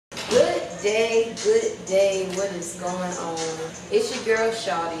good day, what is going on? It's your girl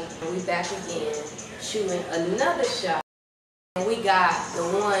Shawty, and we back again, shooting another shot. And we got the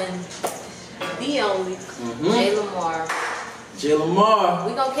one, the only, JayLamar. JayLamar.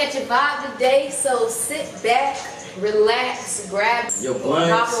 We gonna catch a vibe today, so sit back, relax, grab your blunts,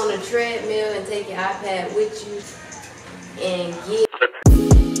 hop on a treadmill and take your iPad with you, and get.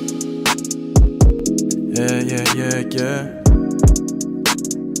 Yeah.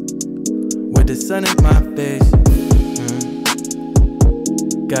 With the sun in my face,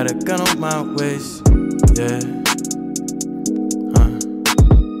 got a gun on my waist, yeah.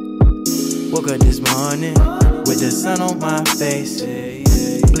 Woke up this morning with the sun on my face.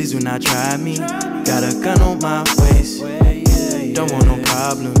 Please do not try me. Got a gun on my waist. Don't want no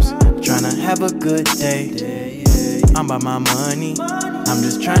problems. Tryna have a good day. I'm about my money. I'm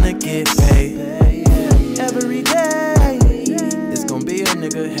just tryna get paid. Every day it's gonna be a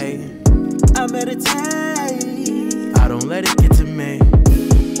nigga hating. I meditate, I don't let it get to me.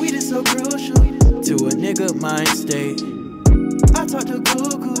 Weed is so crucial to a nigga mind state. I talk to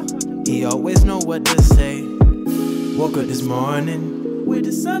Google, he always know what to say. Woke up this morning with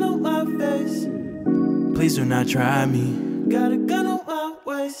the sun on my face. Please do not try me. Got a gun on my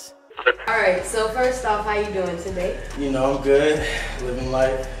waist. Alright, so first off, how you doing today? You know, I'm good. Living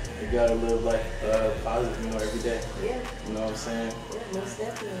life. You gotta live life positive, you know, every day. Yeah. You know what I'm saying? Yeah, most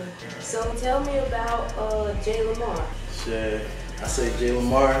definitely. So tell me about JayLamar. Shit. I say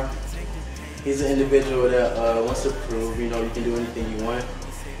JayLamar, he's an individual that wants to prove, you know, you can do anything you want.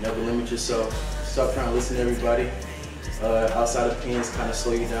 Never limit yourself. Stop trying to listen to everybody. Outside opinions kind of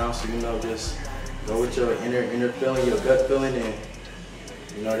slow you down, so you know, just go with your inner feeling, your gut feeling, and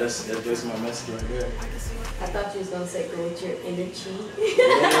you know, that's just my message right there. I thought you was gonna say go with your inner chi.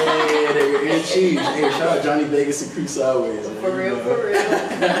 Yeah, your inner chi. Hey, shout out Johnny Vegas and Creek Sideways. For real.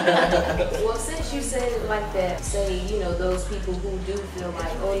 Well, since you said it like that, say, you know, those people who do feel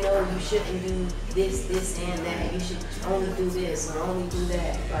like, oh no, you shouldn't do this, and that. You should only do this or only do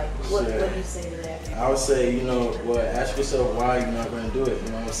that. Like, what do you say to that? I would say, you know, well, ask yourself why you're not going to do it. You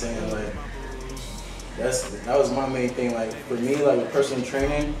know what I'm saying? Like, that was my main thing. Like, for me, like with personal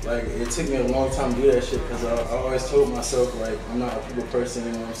training, like it took me a long time to do that shit because I always told myself, like, I'm not a people person.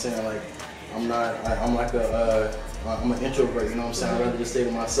 You know what I'm saying? Like, I'm an introvert. You know what I'm saying? I'd rather just stay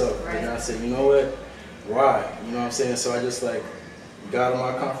to myself. Right. And I said, you know what? Why? You know what I'm saying? So I just like got out of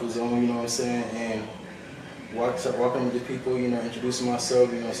my comfort zone. You know what I'm saying? And walking with the people. You know, introducing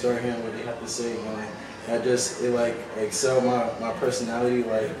myself. You know, start hearing what they have to say. And it like excelled my personality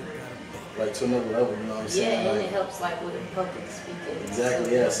like to another level, you know what I'm saying? Yeah, and like, it helps like with public speaking.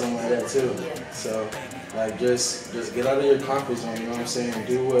 Exactly, yeah, something like that too. Yeah. So like just get out of your comfort zone, you know what I'm saying?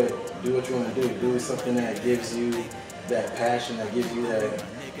 Do what you want to do. Do something that gives you that passion, that gives you that,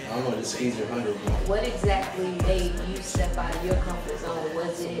 I don't know, just feeds your hunger. You know? What exactly made you step out of your comfort zone?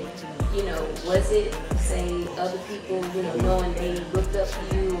 Was it, say, other people, you know, knowing they looked up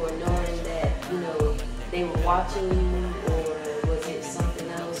to you or knowing that, you know, they were watching you, or was it something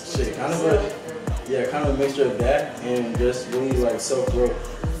else? Shit, kind of a mixture of that and just really like self-growth.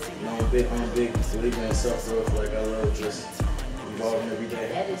 You know, I'm a big believer in self-growth. Like, I love just evolving every day.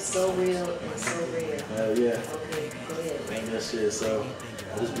 That is so real and so rare. Hell yeah. Okay, go ahead. And that shit, so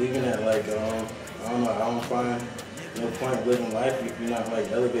I just believe in that. Like, I don't know, I don't find no point living life if you're not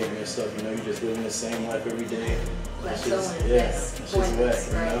like elevating yourself. You know, you're just living the same life every day. That's just pointless,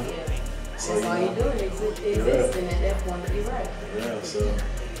 whack, right? you know? Yeah. So, that's all you're doing is existing at that point. You're right. Yeah, so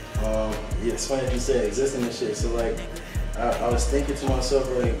yeah, it's funny that you say existing and shit. So like, I was thinking to myself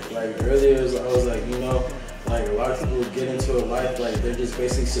like earlier, I was like, you know, like a lot of people get into a life like they're just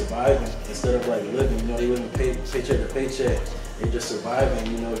basically surviving instead of like living. You know, they living paycheck to paycheck. They're just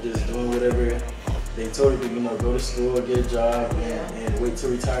surviving. You know, just doing whatever they told you to. You know, go to school, get a job, and wait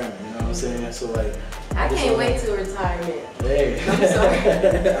till retirement. You know what I'm saying? So like, I can't wait till retirement. Hey, I'm sorry.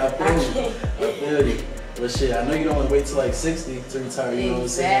 I feel you. But shit, I know you don't want to wait till like 60 to retire. You know what I'm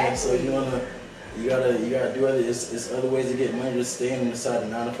saying? So you gotta do other. It's other ways to get money. Just staying inside a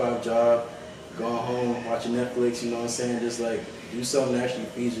 9-to-5 job, going home, watching Netflix. You know what I'm saying? Just like do something that actually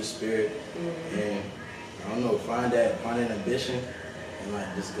feeds your spirit, and I don't know, find that ambition, and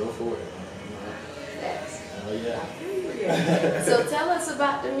like just go for it. You know? Yes. Oh yeah. So tell us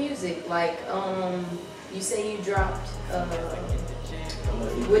about the music. Like, you say you dropped.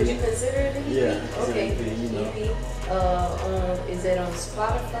 Would you consider it an EP? Yeah. Okay. EP, you know. Is it on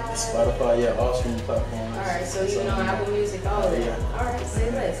Spotify? Spotify, yeah, all streaming platforms. All right. So you know Apple Music, all of that. Yeah. All right. Say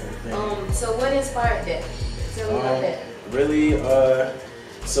less. So what inspired that? Tell me about that. Really,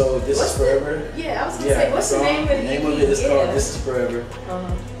 So This Is Forever. Yeah, I was gonna say, what's the name of the EP? The name of it is called This Is Forever.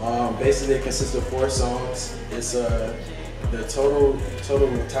 Basically, it consists of 4 songs. It's the total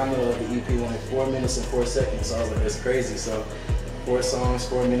time of the EP was like 4 minutes and 4 seconds. So I was like, that's crazy. So 4 songs,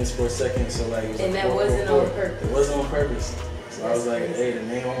 4 minutes, 4 seconds. So like, it was and like that wasn't on purpose. It wasn't on purpose. So I was like, crazy.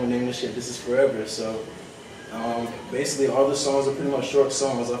 hey, I'm gonna name this shit This Is Forever. So basically, all the songs are pretty much short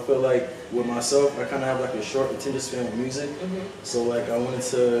songs. I feel like with myself, I kind of have like a short attention span with music. So like, I wanted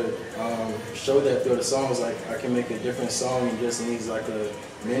to show that through the songs, like I can make a different song and just needs like a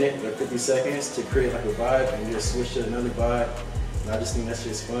minute or 50 seconds to create like a vibe and just switch to another vibe. And I just think that's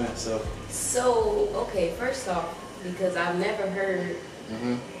just fun. So okay, first off, because I've never heard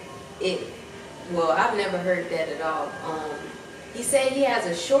it. Well, I've never heard that at all. He said he has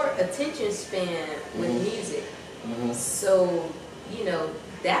a short attention span with music. So, you know,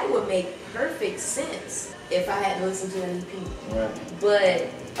 that would make perfect sense if I had listened to an EP. Right.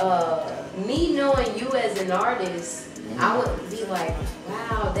 But me knowing you as an artist, I would be like,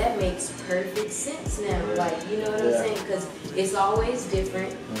 wow, that makes perfect sense now. Right. Like, you know what I'm saying? Because it's always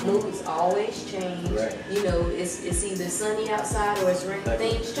different. Moods always change. Right. You know, it's either sunny outside or it's raining.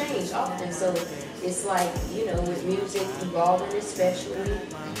 Things change often. So it's like, you know, with music evolving especially,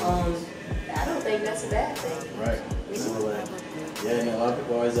 I don't think that's a bad thing. Right. So like, yeah, and a lot of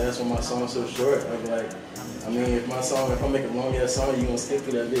people always ask why my song's so short. I'm like, I mean, if I make a long ass song, you gonna skip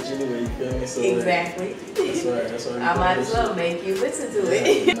through that bitch anyway. You feel me? So Exactly. Like, that's why I might as well make you listen to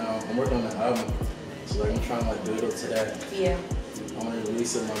it. You know, I'm working on the album, so like I'm trying to like build up to that. Yeah. I want to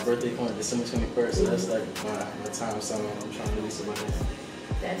release it. My birthday coming December 21st, so that's like my time song. I'm trying to release it by then.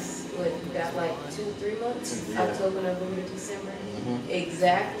 That's what you got, like 2-3 months? Yeah. October, November, December.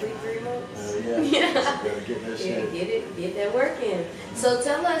 Exactly 3 months. Yeah. Gotta get that shit. Get that work in. So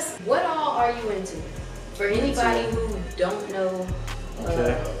tell us, what all are you into? For anybody who don't know,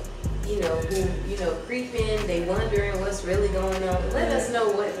 you know, who creeping, they wondering what's really going on. Let us know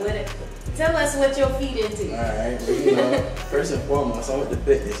what. Tell us what your feet into. All right. Well, you know, first and foremost, I'm with the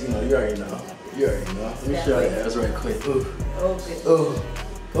fitness. You know, you already know. Let me show you that right quick. Ooh. Okay.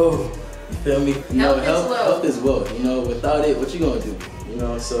 Oh. You feel me? You know, health is wealth. You know, without it, what you gonna do? You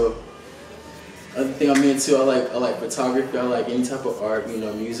know, so. Other thing I'm into, I like photography. I like any type of art. You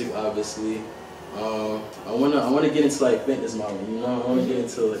know, music, obviously. I wanna get into like fitness modeling. You know, I wanna get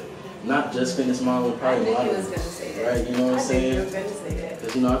into like, not just fitness modeling, probably modeling. I knew you was gonna say that. Right? You know what I'm saying? I knew you was gonna say that.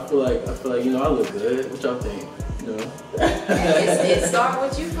 Cause you know, I feel like you know, I look good. What y'all think? You know? It start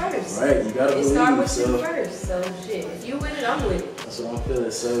with you first. Right? You gotta believe. It start with you first. So shit, if you with it, I'm with it. That's what I'm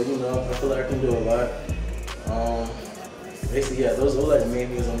feeling. So you know, I feel like I can do a lot. Basically, yeah, those are like the main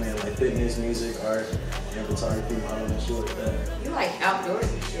things on there, like fitness, music, art, and photography, modeling, shit like that. You like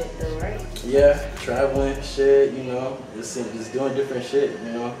outdoorsy shit though, right? Yeah, traveling, shit, you know, just doing different shit,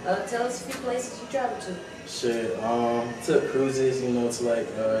 you know. Tell us a few places you travel to. Shit, took cruises, you know, to like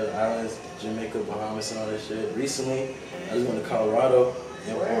islands, Jamaica, Bahamas, and all that shit. Recently, I just went to Colorado.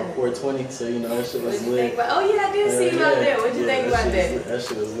 On 420, so you know that shit was lit. Oh yeah, I did see you out there. What'd you think about that? That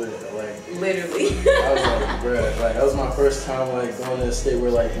shit was lit. Like literally. I was like, bruh, like that was my first time like going to a state where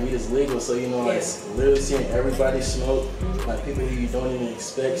like weed is legal. So you know, like literally seeing everybody smoke, like people who you don't even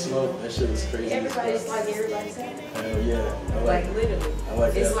expect smoke. That shit was crazy. Everybody's like everybody's happy. Hell yeah. I like literally. I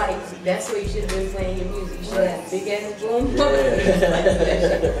like it's that. like that's where you should have been playing your music. You should have big ass boom. Yeah.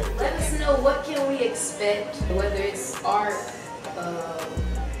 Let us know what can we expect, whether it's art.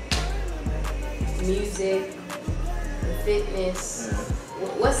 Music, fitness.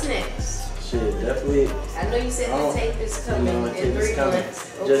 What's next? Shit, definitely. I know you said the tape is coming in 3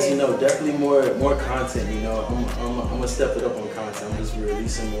 months. Okay. Just you know, definitely more content. You know, I'm gonna step it up on content. I'm just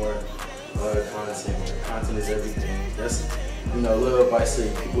releasing more content. Content is everything. That's a little advice to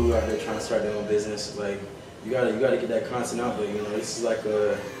people who are out there trying to start their own business. Like you gotta get that content out there. You know, this is like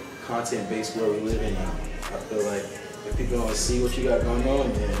a content-based world we live in now. I feel like if people don't see what you got going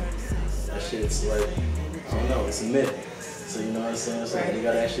on, then that shit's like, I don't know, it's a myth. So you know what I'm saying? It's like they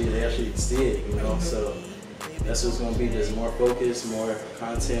actually see it, you know? So that's what's gonna be, just more focus, more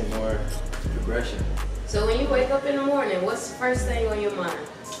content, more progression. So when you wake up in the morning, what's the first thing on your mind?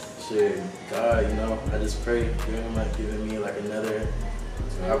 Shit, God, you know, I just pray, giving me like another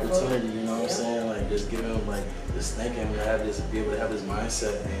opportunity, you know what I'm saying? Like just giving him like, just thinking to be able to have this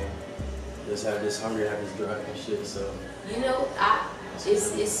mindset and just have this hunger, have this drive and shit, so. You know,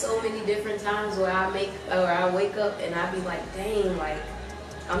 it's so many different times where I wake up and I be like, dang, like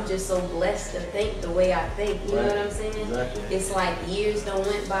I'm just so blessed to think the way I think. You know what I'm saying? Exactly. It's like years don't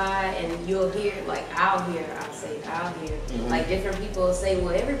went by, and you'll hear, like I'll hear, like different people will say,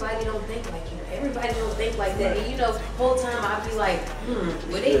 well, everybody don't think like you. Everybody don't think like that. And you know, the whole time I'll be like,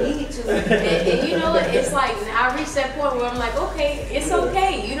 well, they need to. And you know, it's like I reach that point where I'm like, okay, it's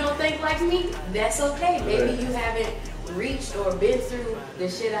okay. You don't think like me? That's okay. Maybe you haven't reached or been through the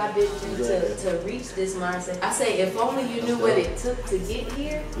shit I've been through to reach this mindset. I say, if only you knew what it took to get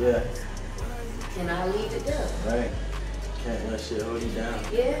here. Yeah. And I leave it done. Right. Can't let shit hold you down.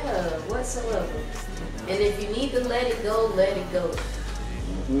 Yeah, whatsoever. And if you need to let it go, let it go.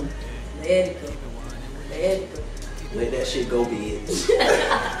 Let it go. Let it go. Let that shit go, bitch.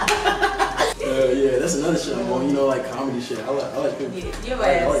 Yeah, that's another shit I'm on. You know, like comedy shit. I like people. Yeah, your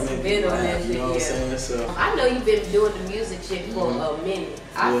ass been on that shit. You know what I'm saying? So I know you've been doing the music shit for a minute.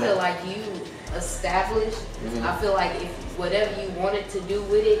 I feel like you established. I feel like if whatever you wanted to do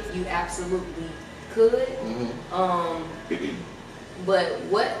with it, you absolutely could. But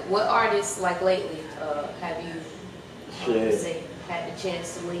what artists like lately have you say had the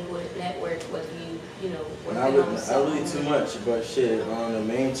chance to link with, network with you know? Not really too much, but shit. On the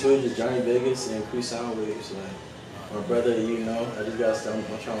main two, just Johnny Vegas and Cree Soundwaves. Like my brother, you know, I just got to. I'm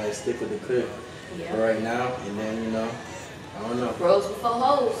trying to like stick with the clip for right now, and then you know, I don't know. Bros before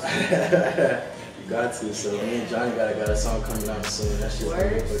hoes. You got to. So me and Johnny got a song coming out soon. That shit's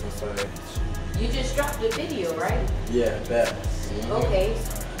really fucking fire. You just dropped the video, right? Yeah, bet. Okay.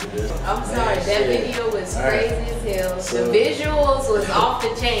 I'm sorry, that video was crazy as hell. So, the visuals was off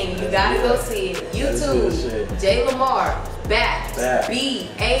the chain. You gotta go see it. YouTube, JayLamar, Baps,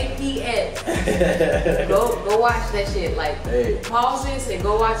 B-A-P-S. Go watch that shit. Like, pause this and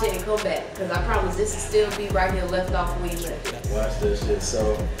go watch it and come back. Because I promise this will still be right here left off where you left it. Watch this shit.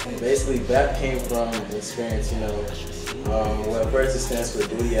 So, basically, BAP came from an experience, you know. Well, first it stands for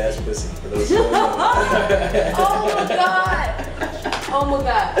Booty Ass Pussy. For those who don't know. Oh my god! Oh my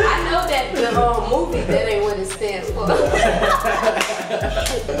god! I know that the movie that ain't what it stands for.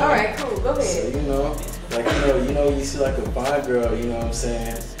 All right, cool. Go ahead. So you know, like you see like a fine girl. You know what I'm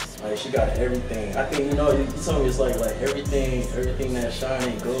saying? Like she got everything. I think you told me it's like everything that shine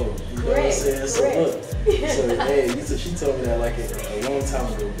ain't gold. You know what I'm saying? So look, so she told me that like a long time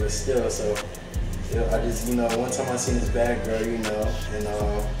ago, but still, so. I just, one time I seen this bad girl, and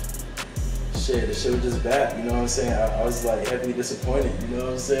shit, the shit was just bad, you know what I'm saying? I was like heavily disappointed, you know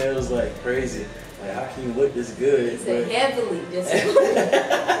what I'm saying? It was like crazy. Like, how can you look this good? He said heavily disappointed.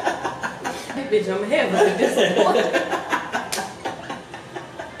 Bitch, I'm heavily disappointed.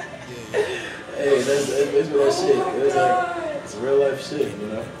 Hey, that's what that shit. It was like, it's real life shit, you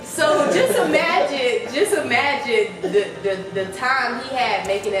know? So just imagine the time he had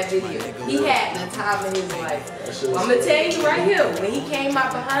making that video. He had the time of his life. I'm gonna tell you right here, when he came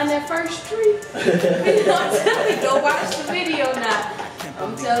out behind that first tree, I'm telling you, go watch the video now.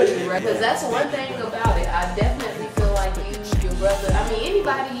 I'm telling you, right? Because that's one thing about it. I definitely feel like you, your brother, I mean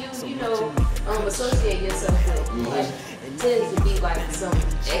anybody you associate yourself with, like, it tends to be like some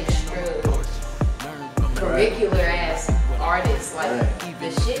extra curricular ass artists. Like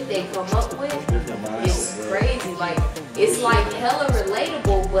the shit they come up with is crazy. Like it's like hella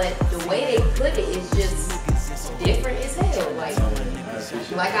relatable, but the way they put it is just different as hell.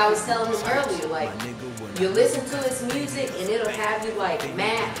 Like I was telling him earlier, like you listen to his music and it'll have you like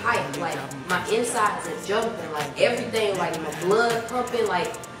mad hype, like my insides are jumping, like everything, like my blood pumping,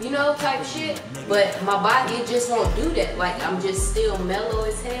 like type shit. But my body, it just won't do that. Like I'm just still mellow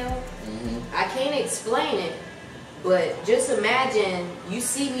as hell. I can't explain it, but just imagine you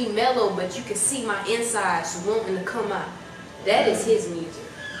see me mellow, but you can see my insides wanting to come out. That is his music.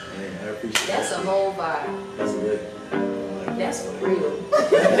 I appreciate that. That's a whole vibe. That's good. That's for real.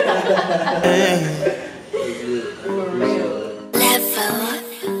 For real.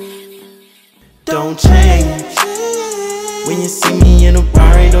 Don't change. When you see me in a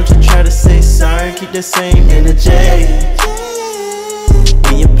bar, don't you try to say sorry. Keep the same energy.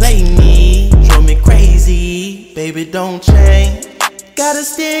 When you play me, drove me crazy. Baby, don't change. Got a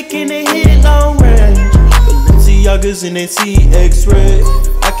stick in the hit long range. Balenciagas and they see X-ray.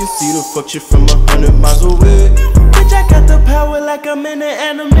 I can see the fuck shit from 100 miles away. Bitch, I got the power like I'm in an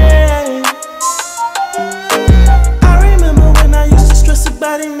anime. I remember when I used to stress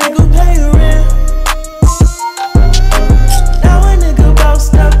about it, nigga pay rent. Now a nigga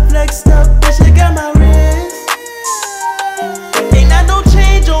bossed up, flexed up, bitch, I got my wrist. Ain't that no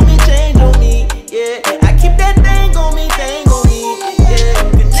change on me, yeah. I keep that thing on me, yeah.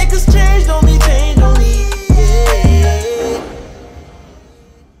 The niggas changed on me, yeah.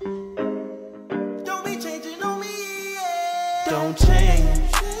 Don't be changing on me, yeah. Don't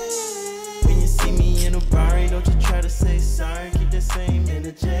change. Rari, don't you try to say sorry, keep the same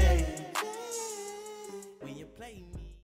energy.